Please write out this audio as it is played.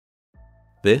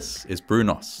This is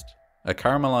Brunost, a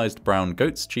caramelised brown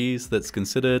goat's cheese that's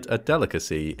considered a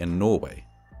delicacy in Norway.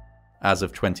 As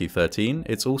of 2013,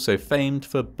 it's also famed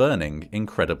for burning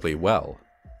incredibly well.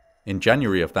 In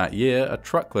January of that year, a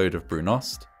truckload of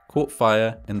Brunost caught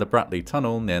fire in the Bratteli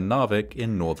tunnel near Narvik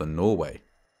in northern Norway.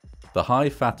 The high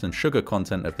fat and sugar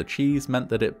content of the cheese meant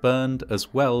that it burned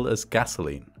as well as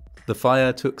gasoline. The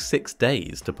fire took 6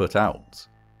 days to put out.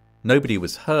 Nobody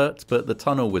was hurt, but the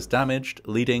tunnel was damaged,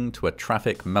 leading to a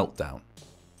traffic meltdown.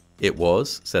 It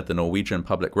was, said the Norwegian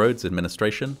Public Roads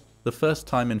Administration, the first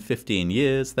time in 15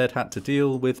 years they'd had to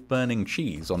deal with burning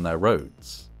cheese on their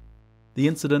roads. The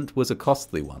incident was a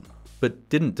costly one, but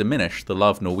didn't diminish the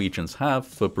love Norwegians have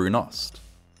for Brunost.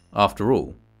 After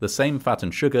all, the same fat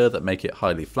and sugar that make it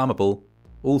highly flammable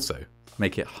also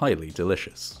make it highly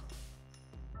delicious.